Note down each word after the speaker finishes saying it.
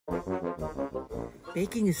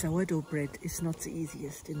Baking a sourdough bread is not the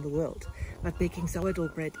easiest in the world, but baking sourdough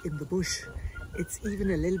bread in the bush, it's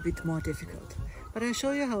even a little bit more difficult. But I'll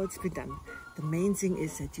show you how it's been done. The main thing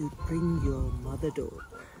is that you bring your mother dough.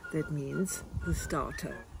 That means the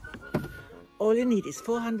starter. All you need is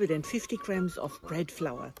 450 grams of bread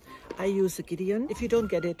flour. I use a Gideon. If you don't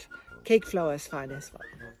get it, cake flour is fine as well.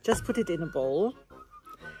 Just put it in a bowl.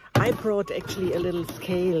 I brought actually a little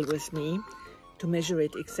scale with me to measure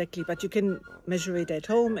it exactly, but you can measure it at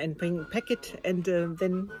home and pack it, and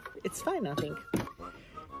then it's fine, I think.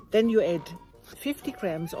 Then you add 50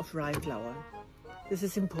 grams of rye flour. This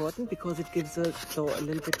is important because it gives the dough a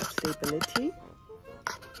little bit of stability.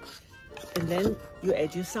 And then you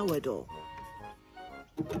add your sourdough.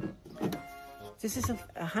 This is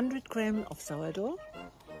 100 grams of sourdough.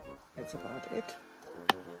 That's about it.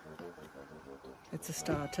 That's a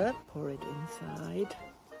starter. Pour it inside.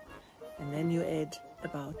 And then you add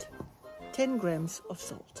about 10 grams of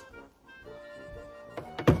salt.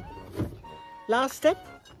 Last step,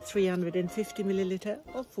 350 milliliter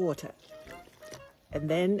of water. And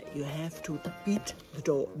then you have to beat the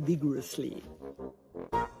dough vigorously.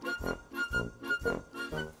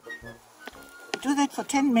 Do that for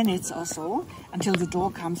 10 minutes or so until the dough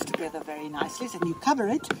comes together very nicely. Then you cover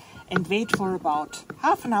it and wait for about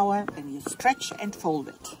half an hour. Then you stretch and fold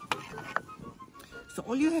it. So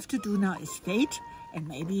all you have to do now is wait, and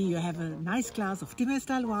maybe you have a nice glass of dinner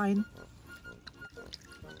style wine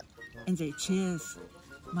and say cheers,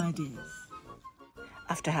 my dears.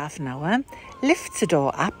 After half an hour, lift the dough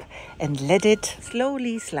up and let it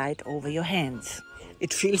slowly slide over your hands.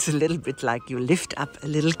 It feels a little bit like you lift up a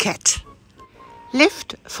little cat.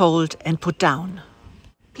 Lift, fold and put down.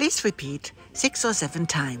 Please repeat 6 or 7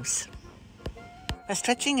 times. By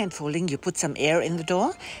stretching and folding, you put some air in the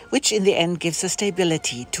dough, which in the end gives a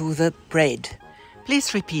stability to the bread.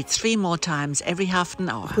 Please repeat 3 more times every half an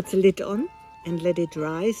hour. Put the lid on and let it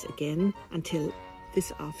rise again until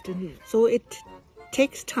this afternoon. So it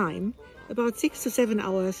takes time, about 6 to 7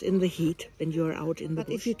 hours in the heat when you are out in the bush.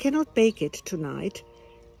 But if you cannot bake it tonight,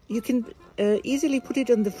 you can easily put it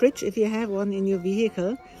in the fridge if you have one in your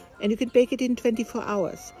vehicle, and you can bake it in 24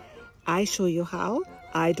 hours. I show you how.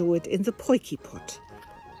 I do it in the Piroschka pot.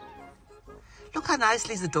 Look how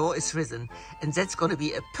nicely the dough is risen, and that's going to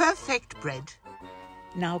be a perfect bread.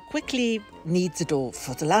 Now quickly knead the dough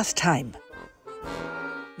for the last time.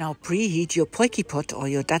 Now preheat your Piroschka pot or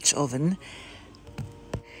your Dutch oven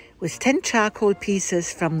with 10 charcoal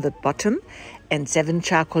pieces from the bottom and 7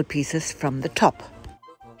 charcoal pieces from the top.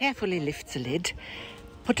 Carefully lift the lid,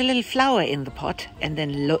 put a little flour in the pot, and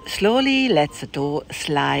then slowly let the dough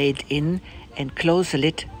slide in and close the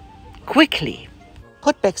lid quickly.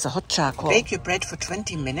 Put back the hot charcoal. Bake your bread for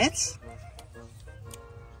 20 minutes.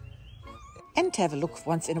 And have a look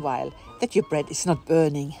once in a while that your bread is not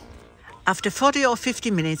burning. After 40 or 50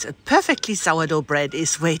 minutes, a perfectly sourdough bread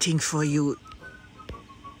is waiting for you.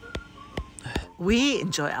 We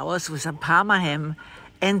enjoy ours with some Parma ham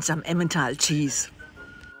and some Emmental cheese.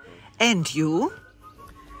 And you?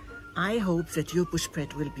 I hope that your bush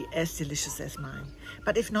bread will be as delicious as mine.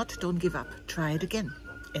 But if not, don't give up. Try it again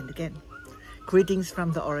and again. Greetings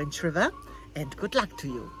from the Orange River and good luck to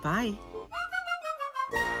you. Bye.